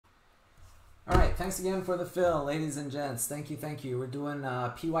right, thanks again for the fill, ladies and gents. Thank you, thank you. We're doing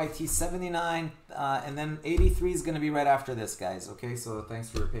PYT 79, and then 83 is going to be right after this, guys. Okay, so thanks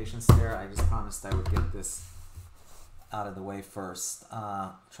for your patience there. I just promised I would get this out of the way first.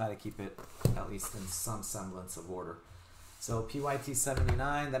 Try to keep it at least in some semblance of order. So PYT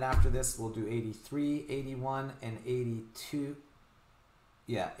 79, then after this we'll do 83, 81, and 82.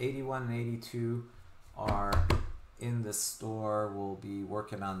 Yeah, 81 and 82 are in the store. We'll be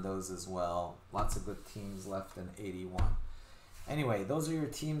working on those as well. Lots of good teams left in 81. Anyway, those are your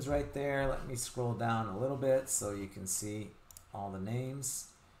teams right there. Let me scroll down a little bit so you can see all the names.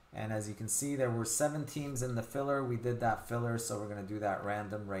 And as you can see, there were 7 teams in the filler. We did that filler, so we're going to do that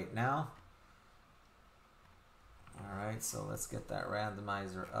random right now. All right, so let's get that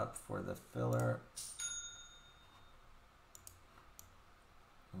randomizer up for the filler.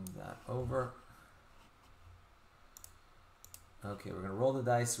 Move that over. Okay, we're going to roll the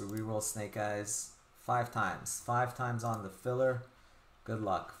dice. We re-roll snake eyes 5 times. 5 times on the filler. Good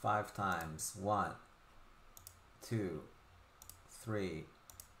luck. 5 times. 1, 2, 3,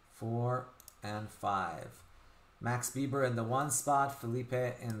 4, and 5. Max Bieber in the 1 spot. Felipe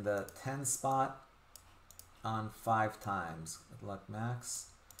in the 10 spot on 5 times. Good luck, Max.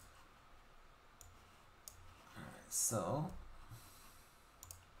 All right, so...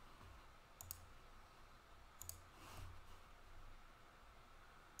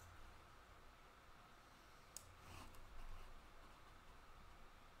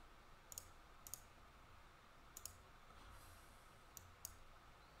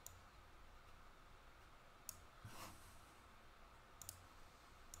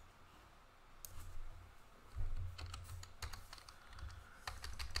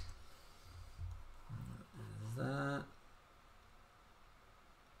 that.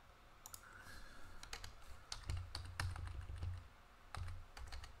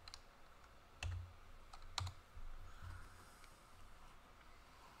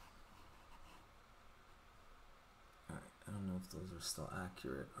 Alright, I don't know if those are still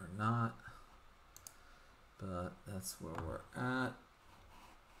accurate or not, but that's where we're at.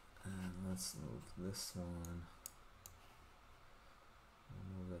 And let's move this one.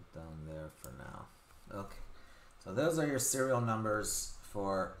 We'll move it down there for now. Okay. So those are your serial numbers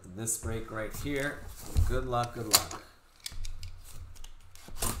for this break right here. Good luck, good luck.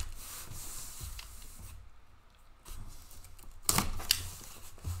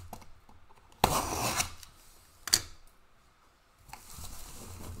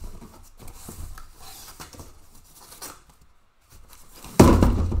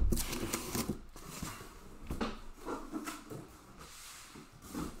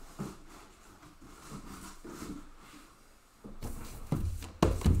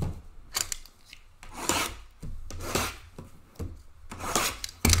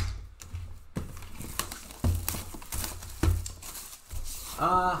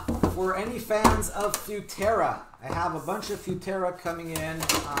 For any fans of Futera, I have a bunch of Futera coming in.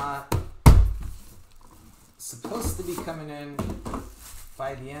 Supposed to be coming in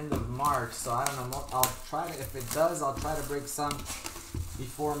by the end of March, so I don't know. I'll try to, if it does, I'll try to break some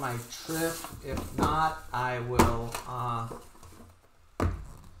before my trip. If not, I will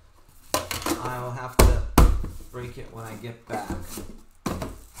have to break it when I get back.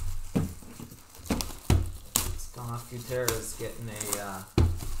 Futera is getting a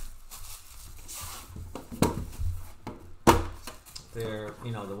they're,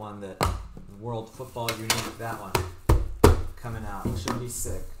 you know, the one that World Football Unique, that one coming out. Should be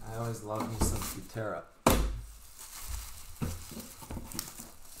sick. I always love me some Futera.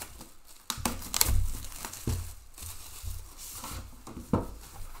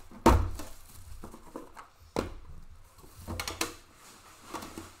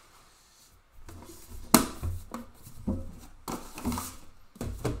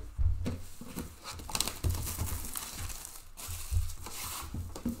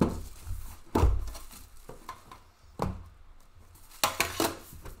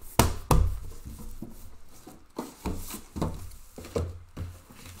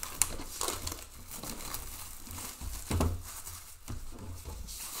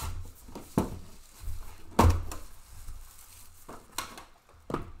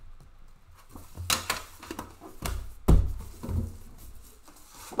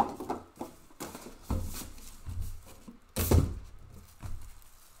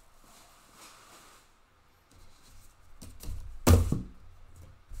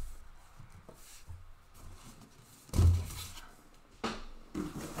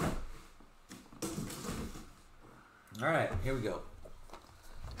 All right, here we go.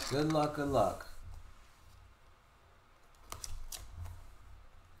 Good luck, good luck.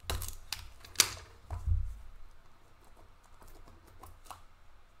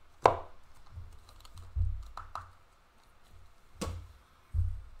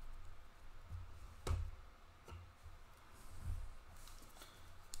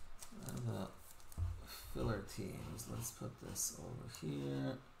 filler teams. Let's put this over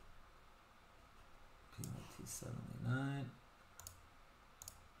here. PYT 79.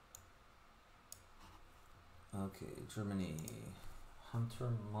 Okay, Germany. Hunter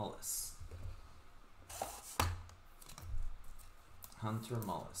Mullis. Hunter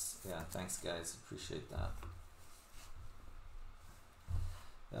Mullis. Yeah, thanks guys. Appreciate that.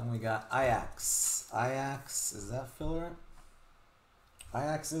 Then we got Ajax. Ajax, is that filler?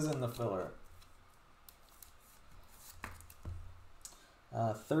 Ajax is in the filler.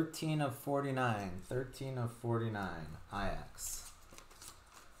 13 of 49. 13 of 49. Ajax.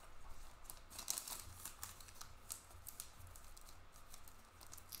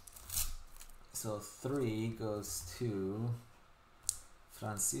 So 3 goes to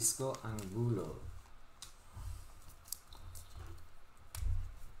Francisco Angulo.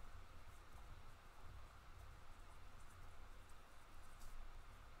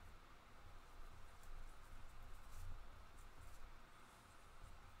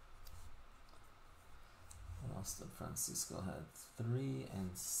 What else did Francisco had? 3 and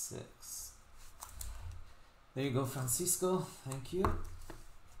 6. There you go, Francisco. Thank you.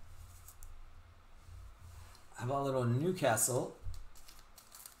 How about a little Newcastle?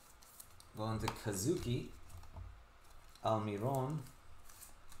 Going to Kazuki. Almiron.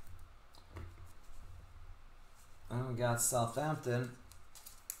 And we got Southampton.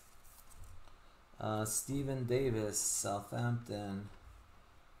 Stephen Davis, Southampton.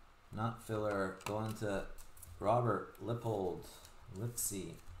 Not filler. Going to Robert Lippold.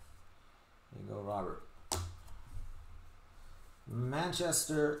 Lipsy. There you go, Robert.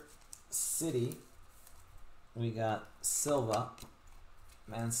 Manchester City. We got Silva.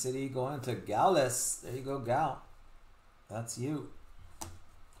 Man City going to Gaules. There you go, Gal. That's you.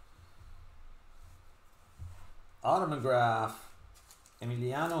 Autograph.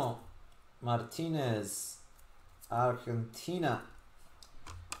 Emiliano Martinez. Argentina.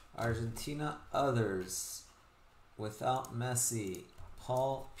 Argentina others. Without Messi.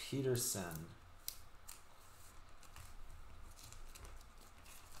 Paul Peterson.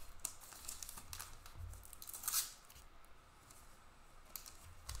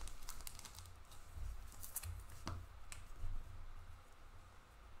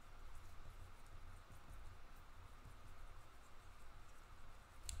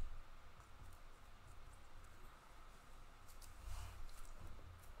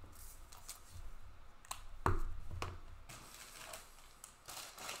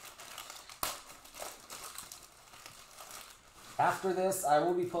 After this, I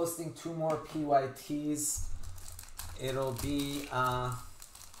will be posting 2 more PYTs. It'll be, I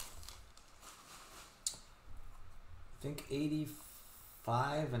think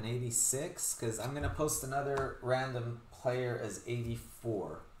 85 and 86, because I'm going to post another random player as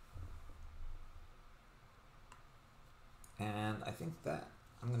 84. And I think that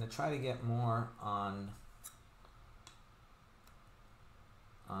I'm going to try to get more on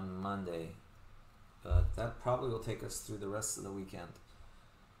Monday. But that probably will take us through the rest of the weekend.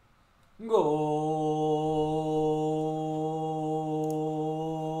 Goal!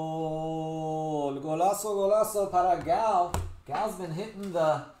 Golazo, golazo para Gal. Gal's been hitting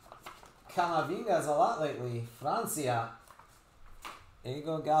the Camavingas a lot lately. Francia. There you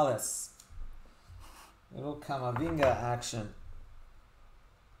go, Gales. Little Camavinga action.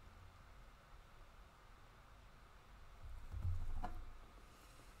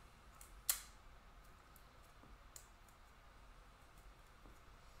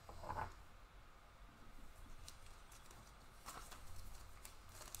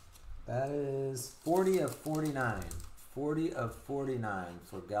 That is 40 of 49. 40 of 49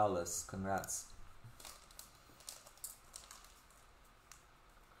 for Gaules. Congrats.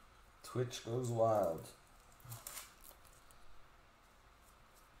 Twitch goes wild.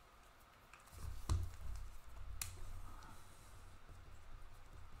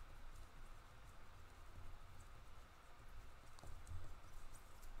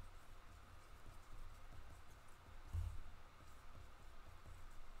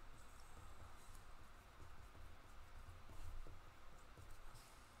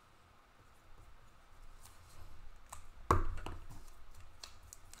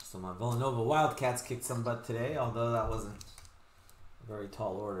 So my Villanova Wildcats kicked some butt today, although that wasn't a very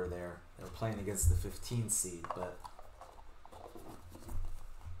tall order there. They were playing against the 15 seed, but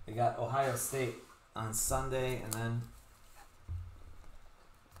they got Ohio State on Sunday, and then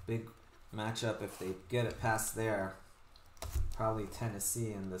big matchup if they get it past there. Probably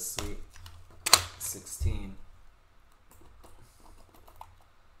Tennessee in the Sweet 16.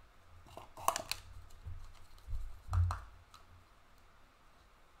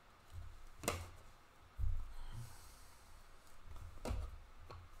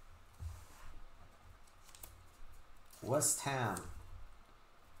 West Ham.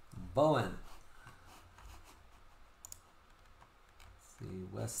 Bowen. Let's see,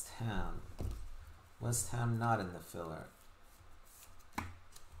 West Ham. West Ham not in the filler.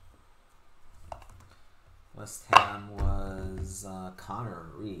 West Ham was Connor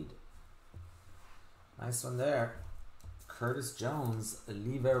Reed. Nice one there. Curtis Jones,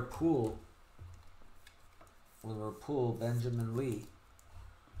 Liverpool. Liverpool, Benjamin Lee.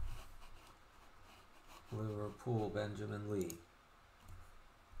 Liverpool, Benjamin Lee.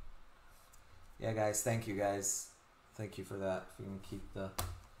 Yeah, guys, thank you, guys. Thank you for that. If we can keep the...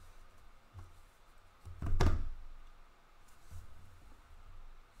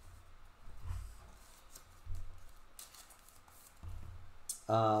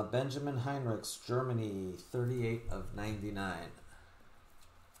 Benjamin Heinrichs, Germany, 38 of 99.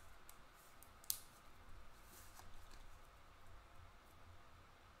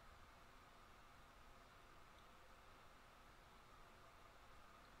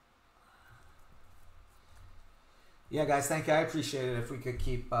 Yeah, guys, thank you. I appreciate it. If we could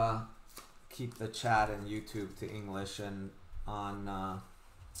keep the chat and YouTube to English, and on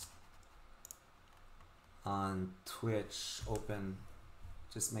Twitch open.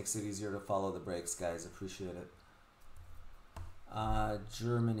 Just makes it easier to follow the breaks, guys. Appreciate it.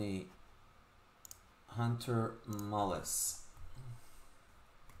 Germany, Hunter Mullis.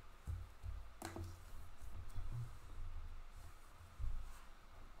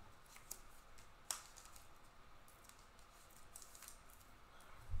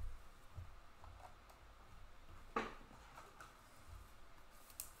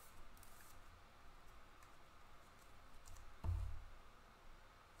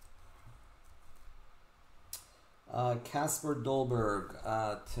 Casper Dolberg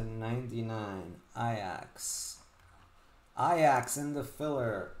to 99. Ajax. Ajax in the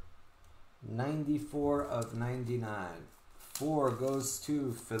filler. 94 of 99. 4 goes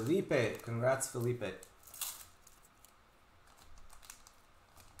to Felipe. Congrats, Felipe.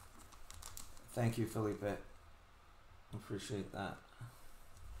 Thank you, Felipe. Appreciate that.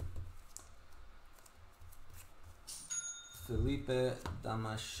 Felipe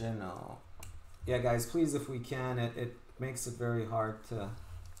Damasceno. Yeah, guys, please, if we can, it makes it very hard to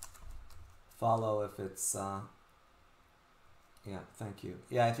follow if it's, yeah, thank you.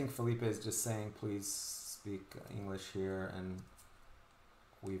 Yeah, I think Felipe is just saying, please speak English here, and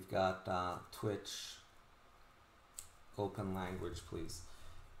we've got Twitch open language, please.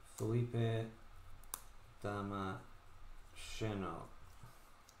 Felipe Damasceno.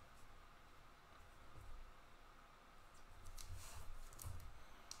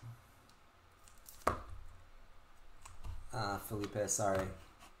 Felipe, sorry.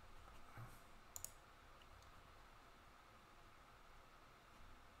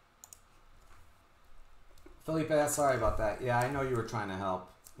 Felipe, sorry about that. Yeah, I know you were trying to help.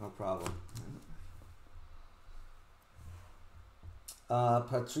 No problem.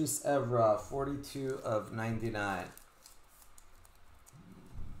 Patrice Evra, 42 of 99.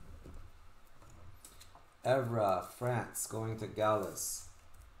 Evra, France, going to Gaulis.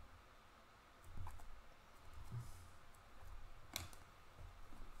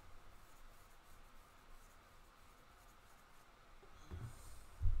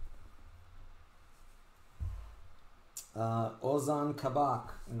 Ozan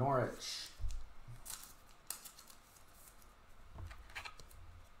Kabak, Norwich.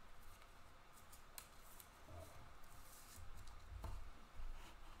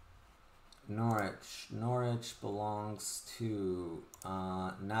 Norwich belongs to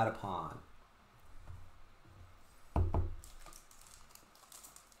Natapon.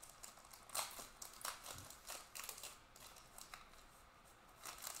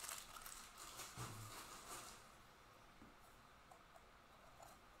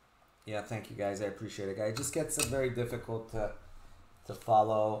 Yeah, thank you, guys. I appreciate it, guys. It just gets very difficult to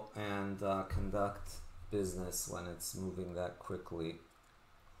follow and conduct business when it's moving that quickly.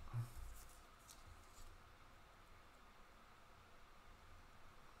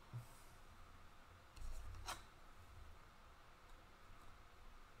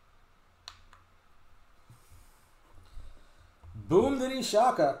 Boom diddy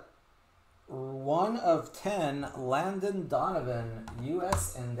shaka. 1 of 10, Landon Donovan,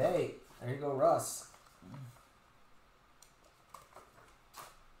 US and A. There you go, Russ.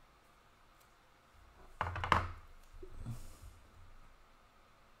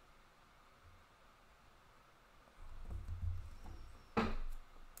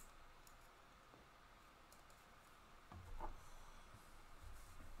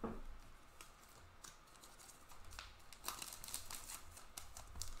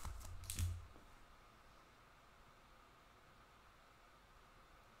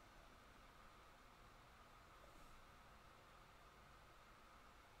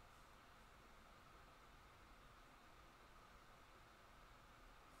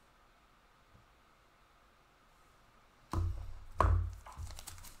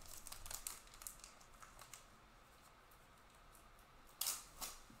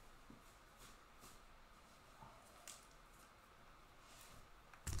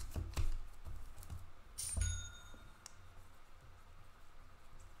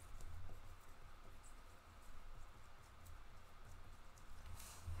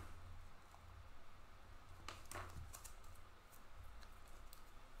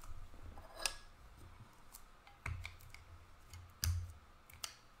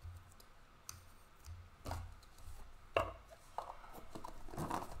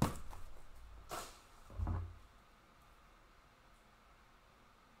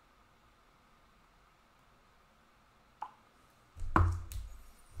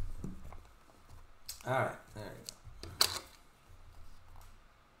 All right, there you go.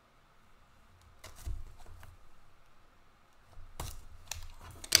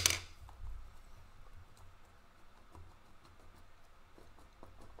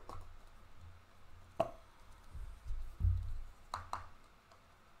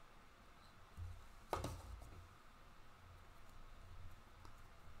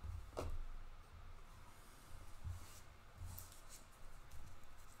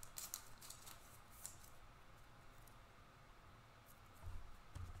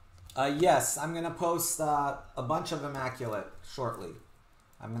 Yes, I'm going to post a bunch of Immaculate shortly.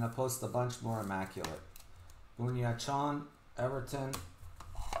 I'm going to post a bunch more Immaculate. Bunyachon, Everton. In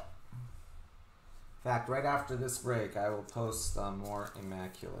fact, right after this break, I will post more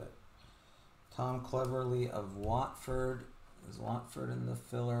Immaculate. Tom Cleverley of Watford. Is Watford in the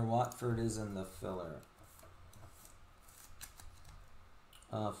filler? Watford is in the filler.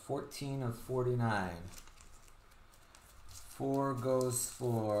 14 of 49. 4 goes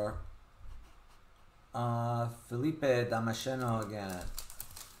for Felipe Damasceno again.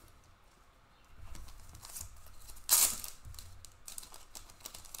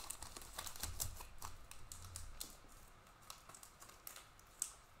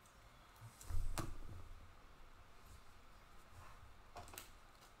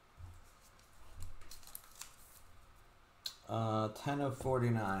 Uh, 10 of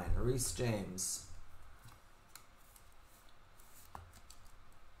 49. Reece James.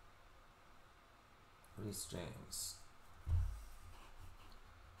 Reece James.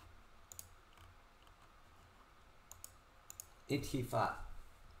 Ithifa.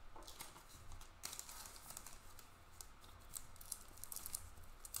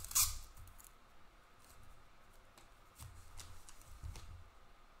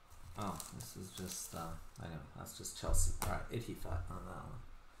 Oh, this is just, I know, that's just Chelsea. All right, Ithifa on that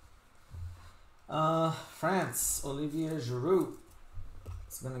one. France, Olivier Giroud.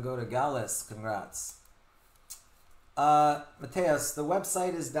 It's going to go to Gallus. Congrats. Mateus, the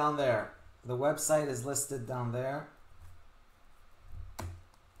website is down there. The website is listed down there.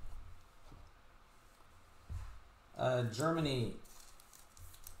 Germany,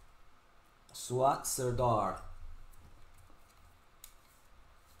 Suat Serdar.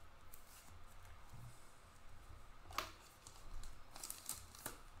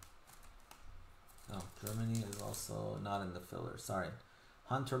 Oh, Germany is also not in the filler. Sorry.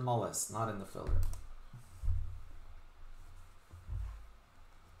 Hunter Mullis, not in the filler.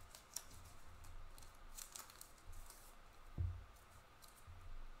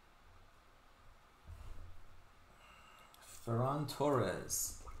 Ferran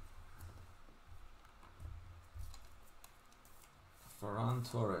Torres. Ferran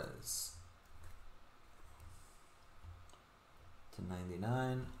Torres. To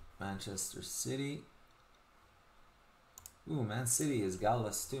 99. Manchester City. Ooh, Man City is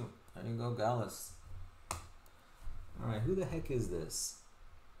Gallus too. There you go, Gallus. Alright, who the heck is this?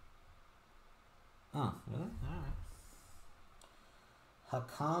 Oh, really? Alright.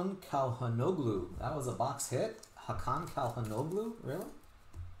 Hakan Kalhanoglu. That was a box hit? Hakan Kalhanoglu? Really?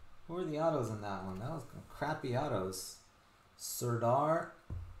 Who are the autos in that one? That was crappy autos. Serdar,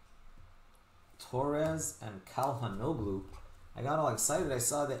 Torres, and Kalhanoglu. I got all excited. I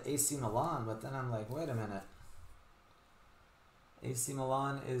saw the AC Milan, but then I'm like, wait a minute. AC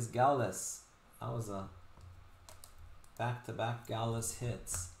Milan is Gallus. That was a back-to-back Gallus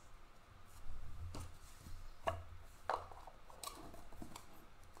hits.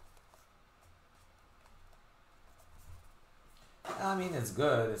 I mean, it's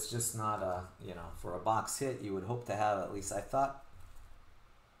good. It's just not a, you know, for a box hit, you would hope to have at least. I thought,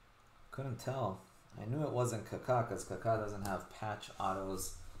 couldn't tell. I knew it wasn't Kaká because Kaká doesn't have patch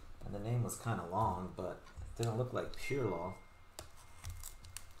autos, and the name was kind of long, but it didn't look like Pirlo.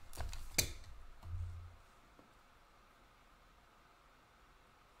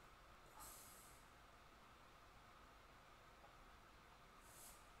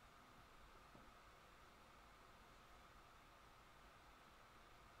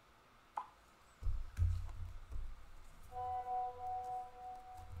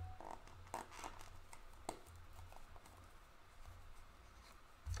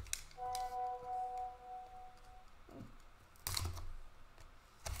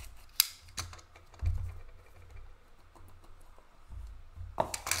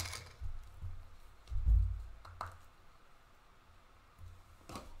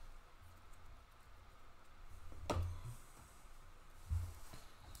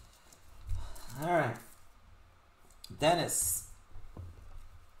 All right, Dennis.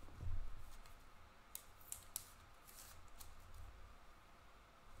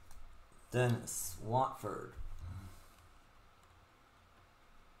 Dennis Watford.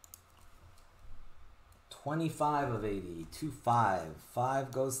 25 of 80. 2-5.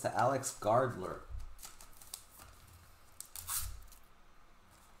 5 goes to Alex Gardler.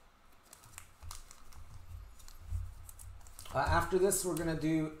 After this, we're going to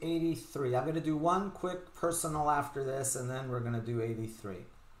do 83. I'm going to do one quick personal after this, and then we're going to do 83.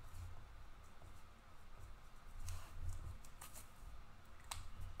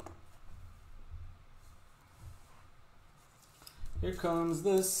 Here comes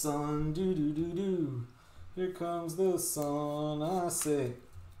the sun, do-do-do-do. Here comes the sun, I say,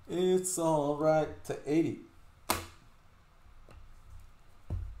 it's all right to 80.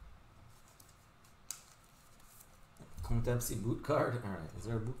 Clint Dempsey boot card. All right, is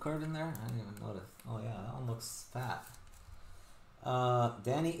there a boot card in there? I didn't even notice. Oh yeah, that one looks fat.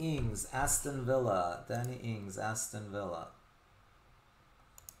 Danny Ings, Aston Villa. Danny Ings, Aston Villa.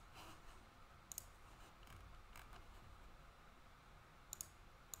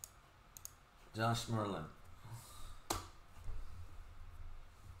 Josh Merlin. Oh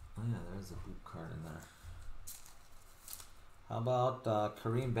yeah, there's a boot card in there. How about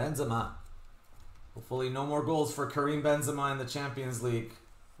Karim Benzema? Hopefully no more goals for Karim Benzema in the Champions League.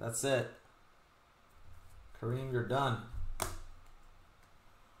 That's it. Karim, you're done.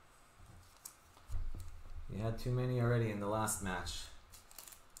 You had too many already in the last match.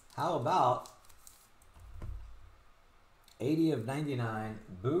 How about 80 of 99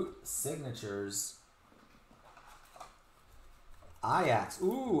 boot signatures. Ajax.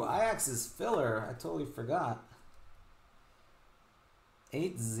 Ooh, Ajax is filler. I totally forgot.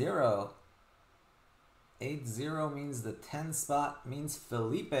 8-0. 8-0 means the 10 spot means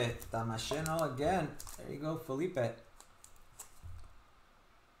Felipe. Damasceno again. There you go, Felipe.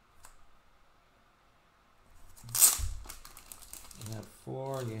 You have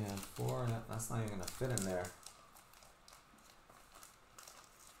 4, you have 4. That's not even going to fit in there.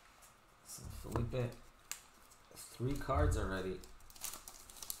 So Felipe, 3 cards already.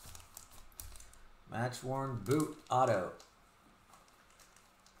 Match worn boot auto.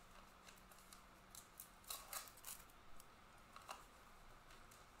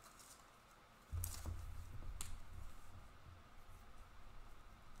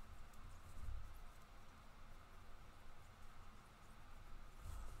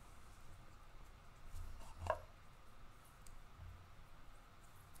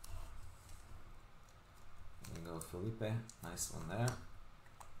 Felipe, nice one there.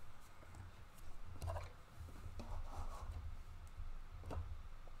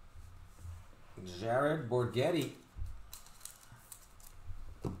 Jared Borghetti.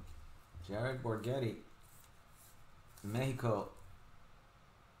 Jared Borghetti. Mexico.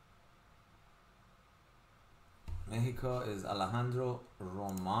 Mexico is Alejandro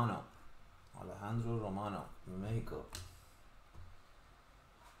Romano. Alejandro Romano, Mexico.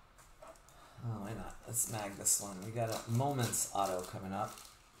 Oh, why not? Let's snag this one. We got a Moments auto coming up.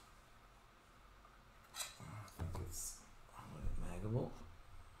 I think it's maggable.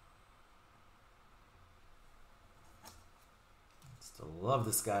 Used to love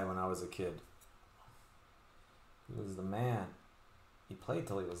this guy when I was a kid. He was the man. He played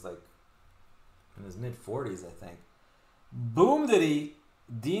till he was like in his mid-40s, I think. Boom diddy!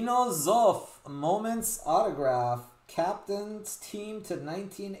 Dino Zoff, Moments autograph. Captain's team to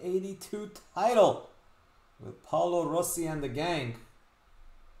 1982 title with Paulo Rossi and the gang.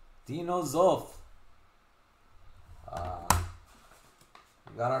 Dino Zoff.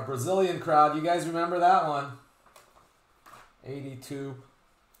 We got our Brazilian crowd. You guys remember that one? 82.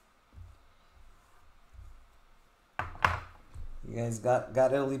 You guys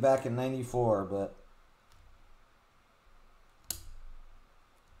got Italy back in 94, but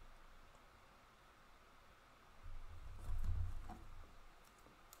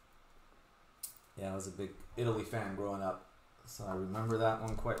yeah, I was a big Italy fan growing up, so I remember that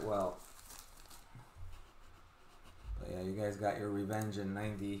one quite well. But yeah, you guys got your revenge in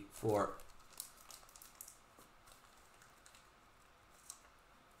 94.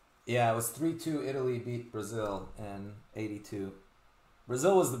 Yeah, it was 3-2 Italy beat Brazil in 82.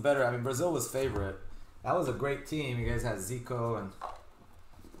 Brazil was the better, I mean, Brazil was favorite. That was a great team. You guys had Zico and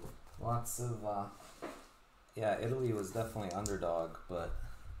lots of, yeah, Italy was definitely underdog, but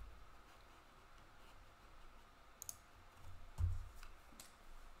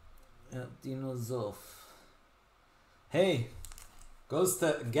yeah, Dino Zoff. Hey, goes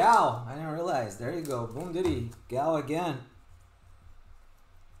to Gal. I didn't realize. There you go. Boom diddy. Gal again.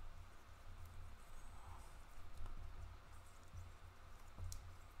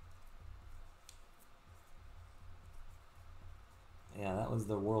 Yeah, that was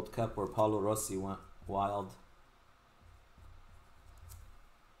the World Cup where Paulo Rossi went wild.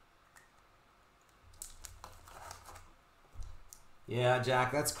 Yeah,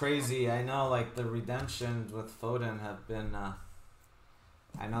 Jack, that's crazy. I know, like, the redemptions with Foden have been...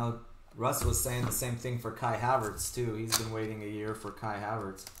 I know Russ was saying the same thing for Kai Havertz, too. He's been waiting a year for Kai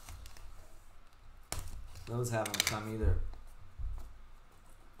Havertz. Those haven't come either.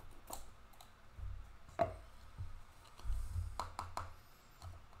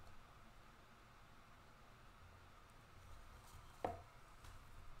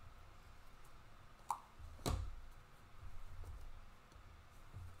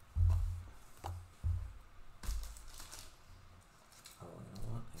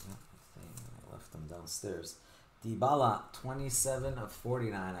 Downstairs. Dybala, 27 of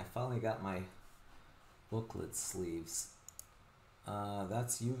 49. I finally got my booklet sleeves.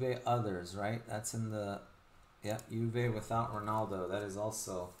 That's Juve others, right? That's in the... Yeah, Juve without Ronaldo. That is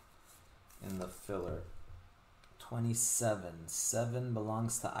also in the filler. 27. 7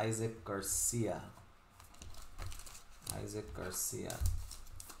 belongs to Isaac Garcia. Isaac Garcia.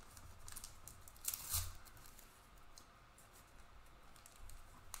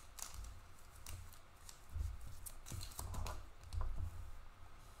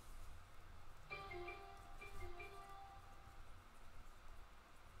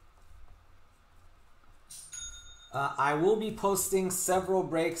 I will be posting several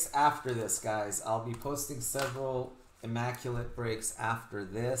breaks after this, guys. I'll be posting several Immaculate breaks after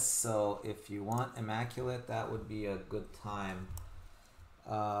this. So if you want Immaculate, that would be a good time.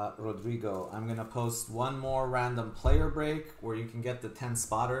 Rodrigo, I'm going to post one more random player break where you can get the 10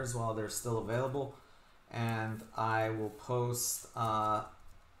 spotters while they're still available. And I will post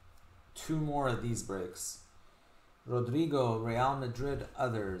 2 more of these breaks. Rodrigo, Real Madrid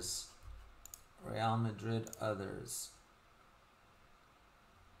others. Real Madrid others.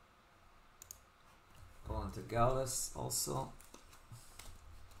 Going to Gallus also.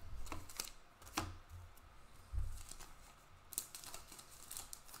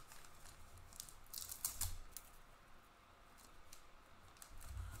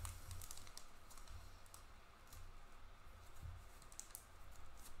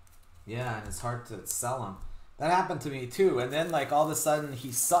 Yeah, and it's hard to sell them. That happened to me too, and then like all of a sudden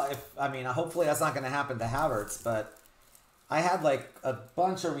he saw. I mean, hopefully that's not going to happen to Havertz, but I had like a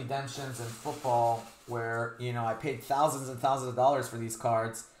bunch of redemptions in football where I paid thousands and thousands of dollars for these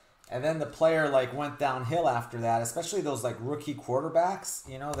cards, and then the player like went downhill after that. Especially those like rookie quarterbacks,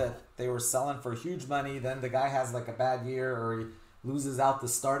 that they were selling for huge money. Then the guy has like a bad year or he loses out the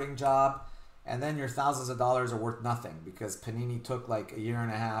starting job, and then your thousands of dollars are worth nothing because Panini took like a year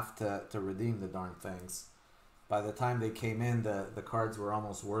and a half to redeem the darn things. By the time they came in, the cards were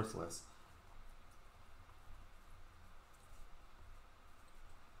almost worthless.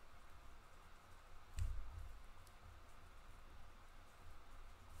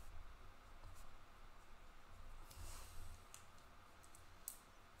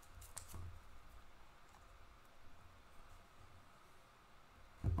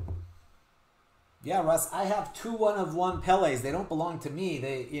 Yeah, Russ, I have 2 1-of-1 Pelés. They don't belong to me.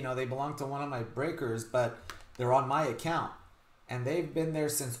 They belong to one of my breakers, but they're on my account. And they've been there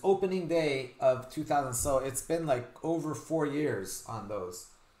since opening day of 2000. So it's been like over 4 years on those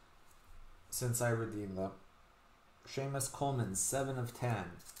since I redeemed them. Seamus Coleman, 7 of 10.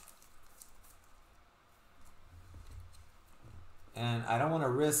 And I don't want to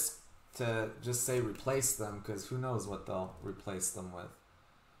risk to just say replace them because who knows what they'll replace them with.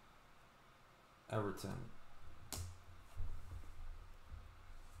 Everton.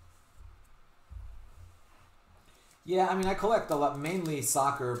 Yeah, I mean, I collect a lot, mainly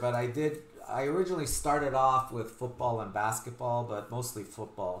soccer, but I originally started off with football and basketball, but mostly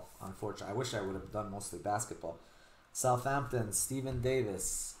football, unfortunately. I wish I would have done mostly basketball. Southampton, Stephen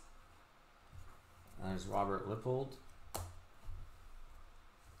Davis. There's Robert Lippold.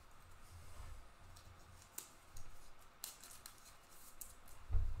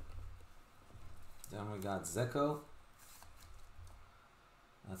 Then we got Zeko.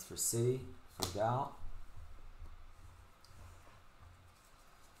 That's for City, for Dow.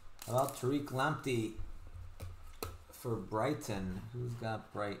 How about Tariq Lamptey for Brighton? Who's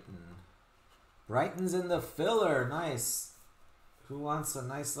got Brighton? Brighton's in the filler. Nice. Who wants a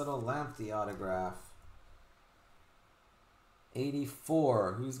nice little Lamptey autograph?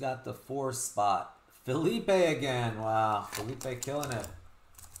 84. Who's got the 4 spot? Felipe again. Wow. Felipe killing it.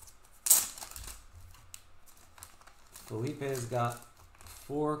 Felipe's got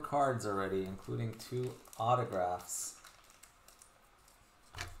 4 cards already, including 2 autographs.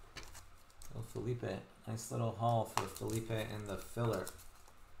 Oh, Felipe. Nice little haul for Felipe in the filler.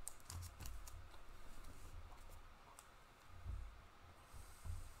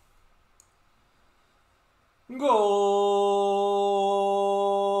 Goal!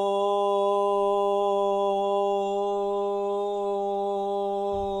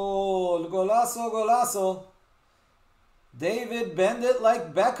 Golazo, golazo. David, bend it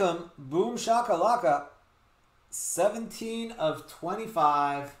like Beckham. Boom shakalaka. 17 of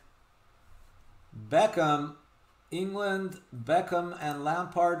 25. Beckham, England, Beckham and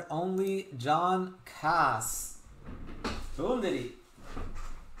Lampard only. John Cass. Boom diddy.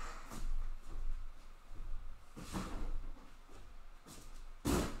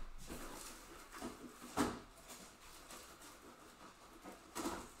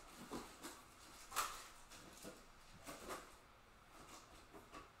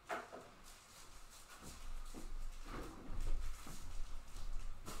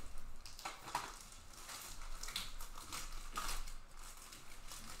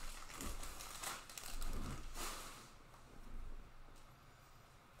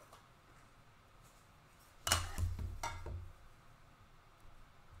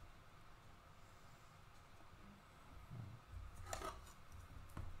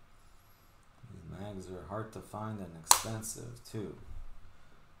 Mags are hard to find and expensive too.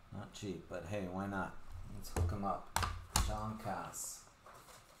 Not cheap, but hey, why not? Let's hook them up. John Cass.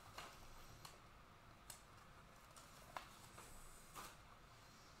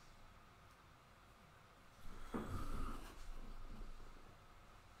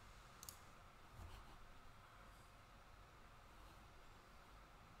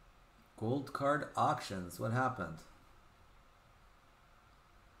 Gold card auctions. What happened?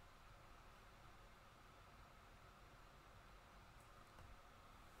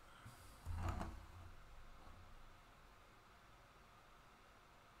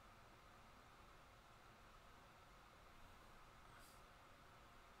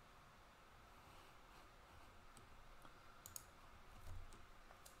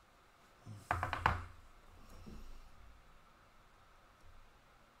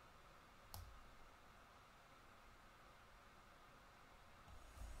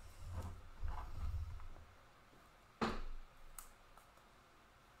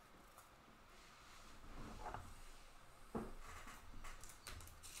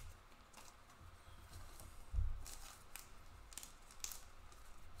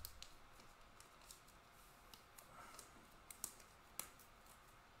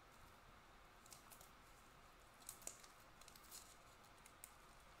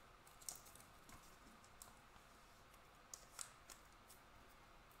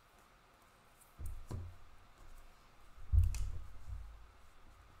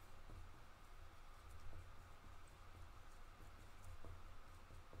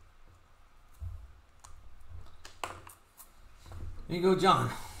 Here you go, John.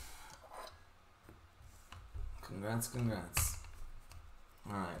 Congrats, congrats.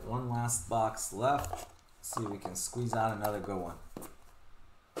 Alright, one last box left. See if we can squeeze out another good one.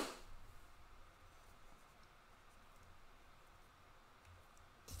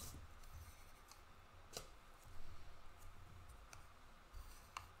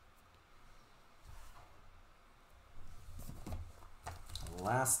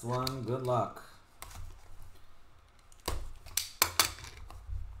 Last one, good luck.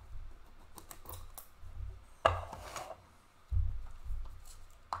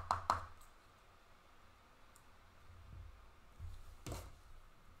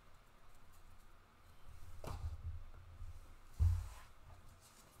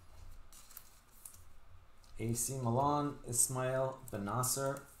 AC Milan, Ismail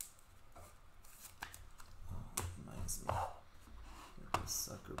Benasser. Oh, reminds me. Get this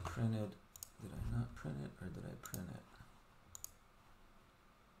sucker printed. Did I not print it or did I print it?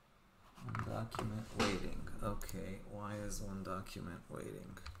 One document waiting. Okay, why is one document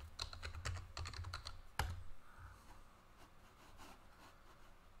waiting?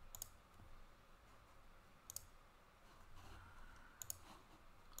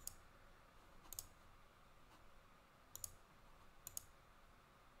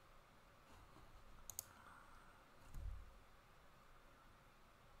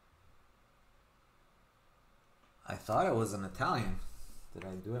 I thought it was an Italian. Did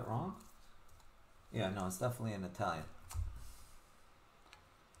I do it wrong? Yeah, no, it's definitely an Italian.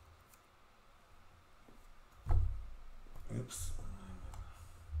 Oops.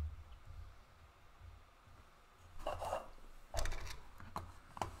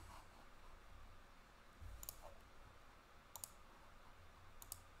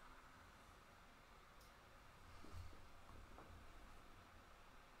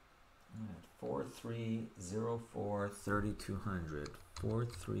 Four three zero four 3200.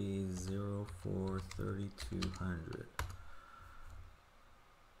 4304 3200.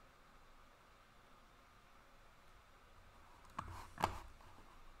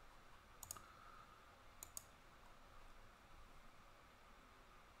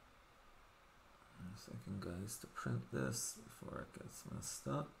 Second, guys, to print this before it gets messed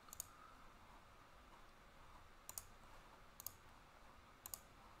up.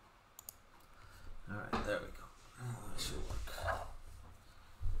 All right, there we go. Oh, that should work.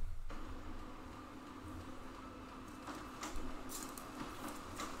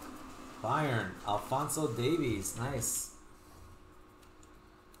 Bayern, Alphonso Davies, nice.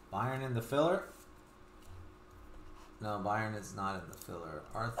 Bayern in the filler? No, Bayern is not in the filler.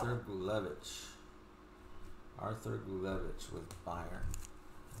 Arthur Gulevich. Arthur Gulevich with Bayern.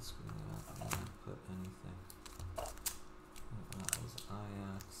 Let's not put anything. That was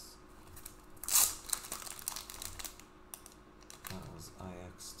Ajax. That was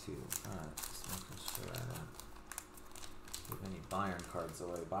Ajax too. Alright, just making sure I don't give any Bayern cards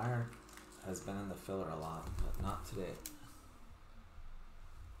away. Bayern has been in the filler a lot, but not today.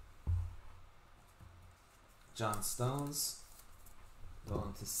 John Stones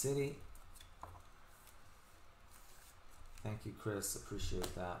going to City. Thank you, Chris.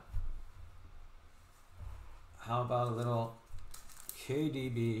 Appreciate that. How about a little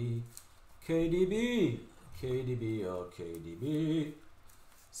KDB? KDB! KDB, oh KDB.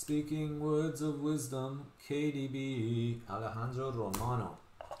 Speaking words of wisdom, KDB. Alejandro Romano.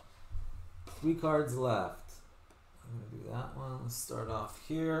 3 cards left. I'm going to do that one. Let's start off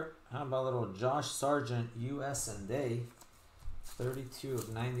here. How about a little Josh Sargent, US and Day. 32 of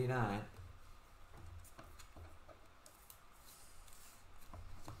 99.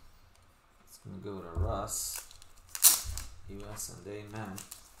 It's going to go to Russ. US and Day men.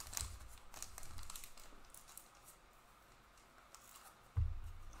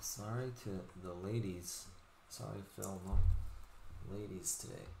 Sorry to the ladies. Sorry, Phil, no ladies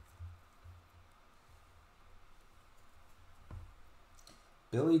today.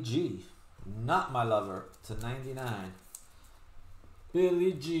 Billy G, not my lover, to 99.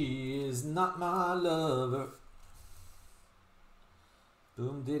 Billy G is not my lover.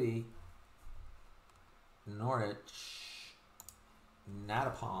 Boom Diddy. Norwich.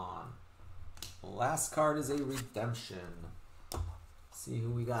 Natapon. Last card is a redemption. See who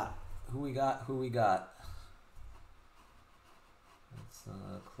we got. Who we got. Let's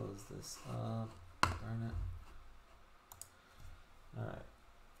close this up. Burn it. Alright.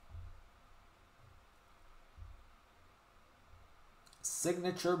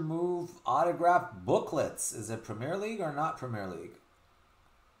 Signature move autograph booklets. Is it Premier League or not Premier League?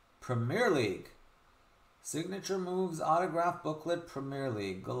 Premier League. Signature moves autograph booklet Premier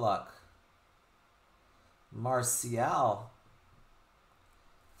League. Good luck. Martial.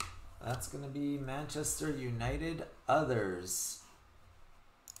 That's going to be Manchester United others.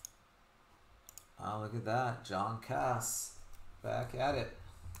 Oh, look at that. John Cass. Back at it.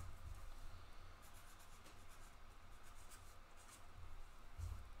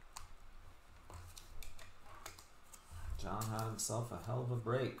 John had himself a hell of a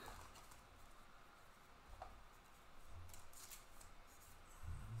break.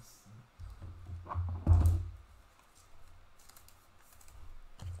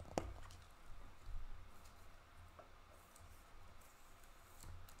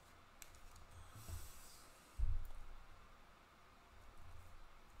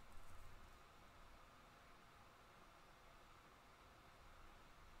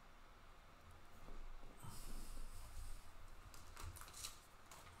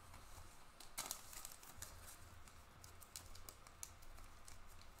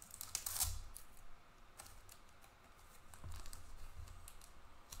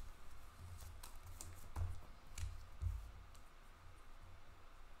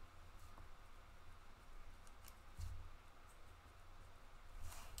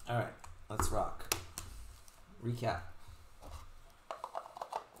 All right, let's rock. Recap.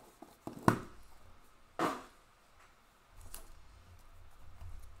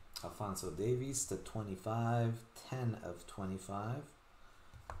 Alphonso Davies to 25, 10 of 25.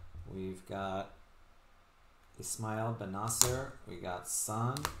 We've got Ismail Benasser. We got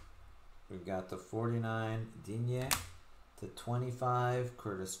Son. We've got the 49, Digne to 25,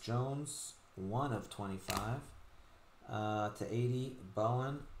 Curtis Jones, 1 of 25. To 80,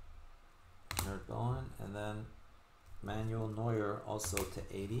 Bowen. Eric Bowen, and then Manuel Neuer also to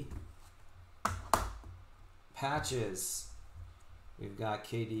 80. Patches. We've got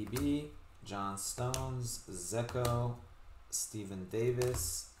KDB, John Stones, Zeko, Stephen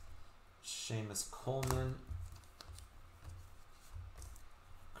Davis, Seamus Coleman,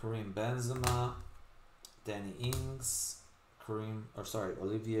 Karim Benzema, Danny Ings,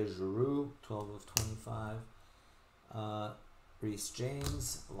 Olivier Giroud, 12 of 25. Reece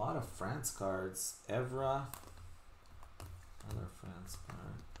James, a lot of France cards. Evra, another France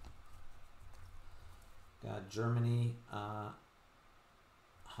card. Got Germany,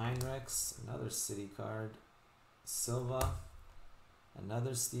 Heinrichs, another City card. Silva,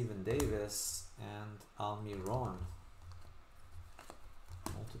 another Steven Davis, and Almiron.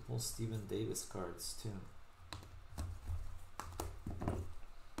 Multiple Steven Davis cards too.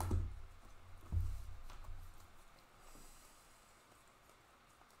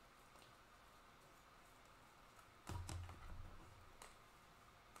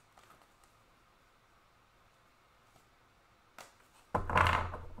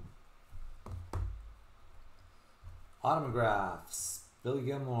 Autographs: Billy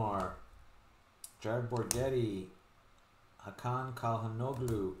Gilmore, Jared Borghetti, Hakan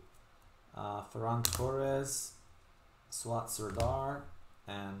Calhanoglu, Ferran Torres, Swat Serdar,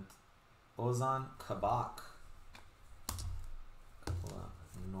 and Ozan Kabak. Couple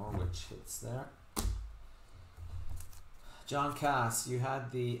of Norwich hits there. John Cass, you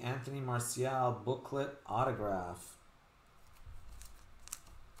had the Anthony Martial booklet autograph.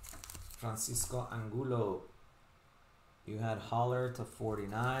 Francisco Angulo, you had Haller to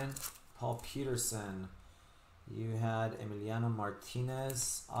 49. Paul Peterson, you had Emiliano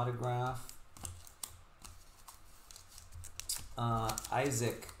Martinez autograph.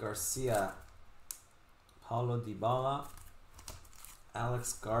 Isaac Garcia, Paulo Dybala.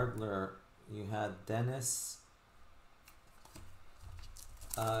 Alex Gardler, you had Dennis.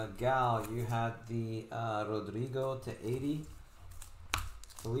 Gal, you had the Rodrigo to 80.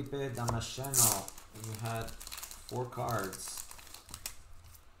 Felipe Damasceno, you had 4 cards.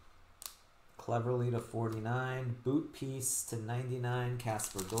 Cleverly to 49. Boot piece to 99.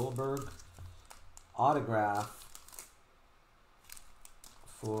 Casper Dolberg. Autograph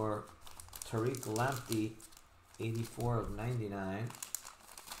for Tariq Lamptey, 84 of 99.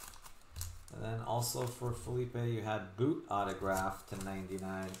 And then also for Felipe, you had boot autograph to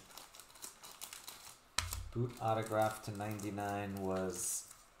 99. Boot autograph to 99 was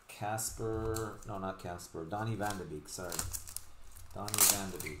Casper, no, not Casper, Donny Van de Beek, sorry. Donny Van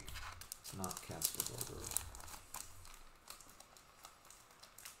de Beek, not Casper Dolberg.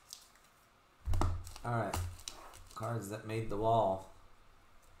 Alright, cards that made the wall.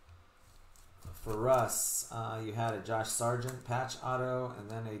 For Russ, you had a Josh Sargent patch auto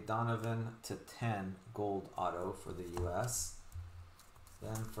and then a Donovan to 10 gold auto for the US.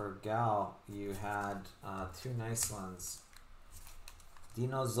 Then for Gal, you had 2 nice ones.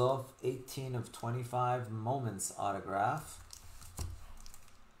 Dino Zoff, 18 of 25 moments autograph.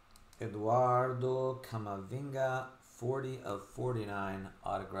 Eduardo Camavinga, 40 of 49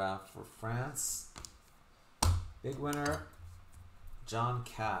 autograph for France. Big winner, John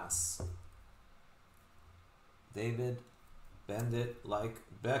Cass. David Bend It Like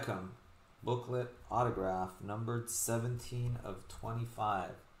Beckham booklet autograph numbered 17 of 25.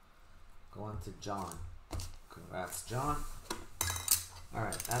 Going to John. Congrats, John.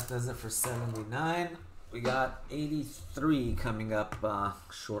 Alright, that does it for 79. We got 83 coming up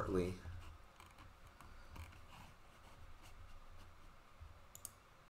shortly.